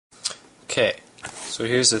Okay, so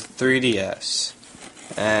here's the 3DS,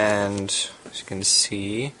 and as you can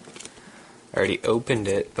see, I already opened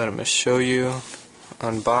it, but I'm going to show you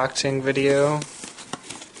unboxing video.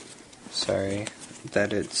 Sorry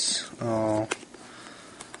that it's all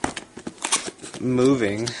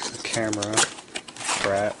moving, the camera,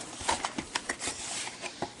 crap.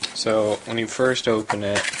 So when you first open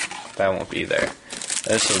it, that won't be there.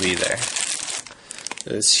 This will be there.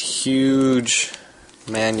 This huge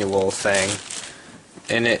manual thing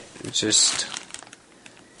in it, just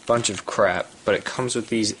a bunch of crap, but it comes with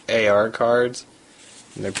these AR cards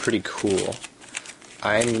and they're pretty cool.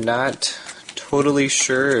 I'm not totally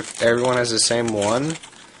sure if everyone has the same one,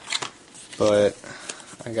 but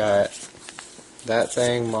I got that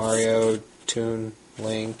thing, Mario, Toon,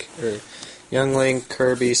 Link, or Young Link,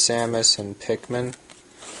 Kirby, Samus, and Pikmin.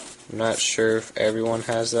 I'm not sure if everyone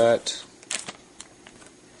has that.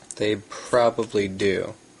 They probably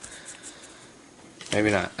do.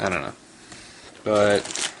 Maybe not, I don't know. But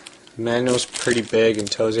the manual's pretty big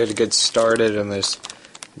and tells you how to get started on this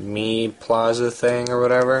Me Plaza thing or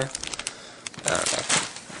whatever. I don't know.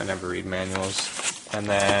 I never read manuals. And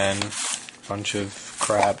then a bunch of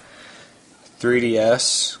crap.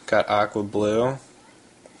 3DS, got Aqua Blue.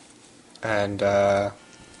 And your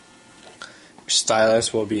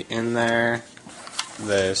stylus will be in there.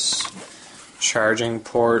 This charging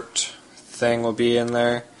port thing will be in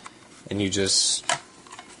there, and you just,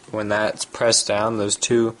 when that's pressed down, those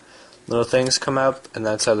two little things come up, and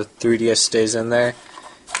that's how the 3DS stays in there.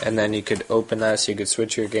 And then you could open that so you could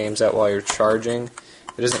switch your games out while you're charging.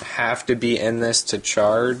 It doesn't have to be in this to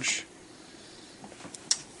charge,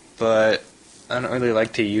 but I don't really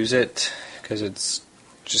like to use it because it's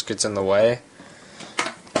just gets in the way.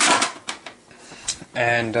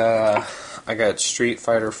 And I got Street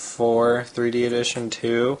Fighter 4 3D Edition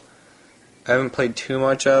too. I haven't played too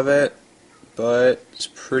much of it, but it's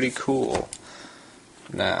pretty cool.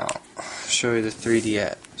 Now, I'll show you the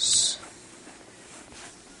 3DS.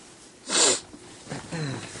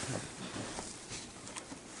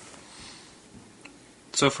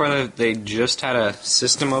 So far, they just had a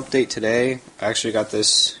system update today. I actually got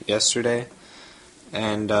this yesterday.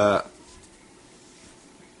 And all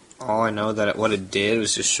I know that what it did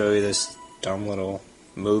was just show you this dumb little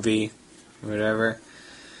movie, or whatever.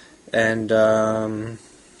 And let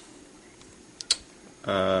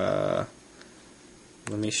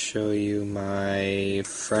me show you my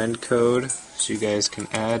friend code so you guys can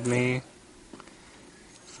add me.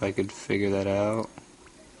 If I could figure that out.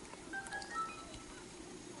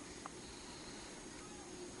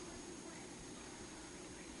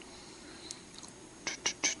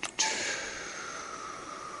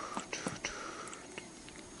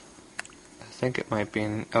 I think it might be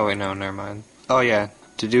in, oh wait, no, never mind. Oh yeah,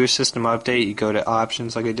 to do a system update, you go to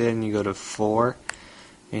options like I did, and you go to 4,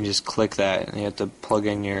 and you just click that, and you have to plug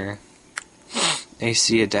in your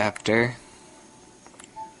AC adapter.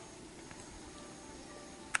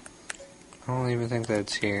 I don't even think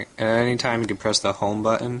that's here. And at any time you can press the home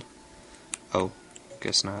button. Oh,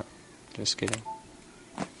 guess not. Just kidding.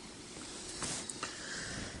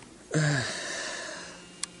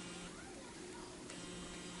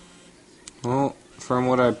 Well, from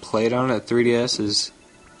what I played on it, 3DS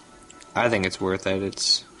I think it's worth it.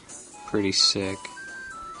 It's pretty sick.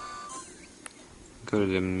 Go to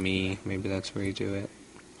the Me, maybe that's where you do it.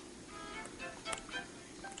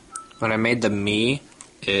 When I made the Me,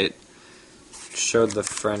 it showed the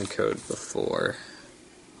friend code before.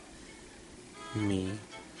 Me.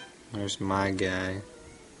 There's my guy.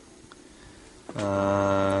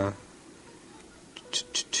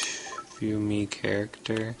 View Me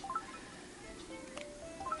character.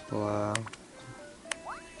 Blah.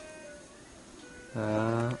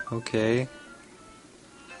 Okay.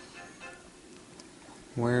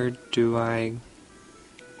 Where do I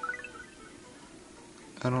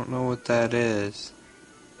don't know what that is.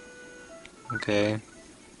 Okay.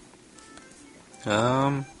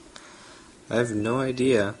 I have no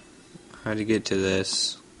idea how to get to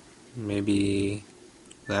this. Maybe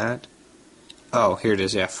that? Oh, here it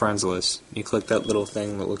is, yeah, friends list. You click that little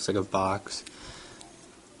thing that looks like a box.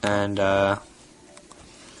 And,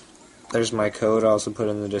 there's my code. I'll also put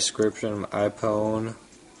in the description, my iPhone.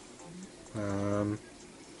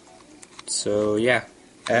 So, yeah,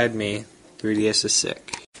 add me. 3DS is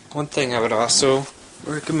sick. One thing I would also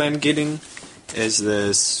recommend getting is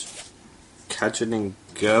this Catch It and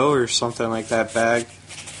Go or something like that bag.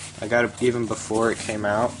 I got it even before it came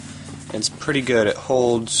out. It's pretty good. It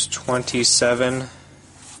holds 27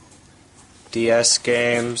 DS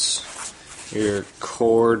games, your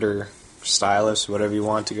cord or stylus, whatever you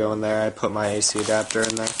want to go in there. I put my AC adapter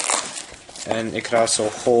in there. And it could also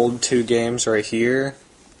hold 2 games right here.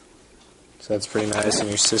 So that's pretty nice, and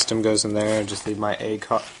your system goes in there. Just leave my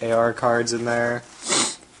AR cards in there.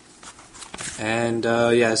 And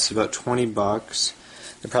yeah, it's about 20 bucks.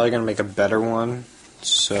 They're probably going to make a better one.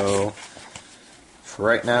 So for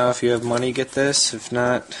right now, if you have money, get this. If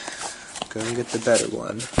not, go and get the better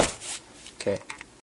one. Okay.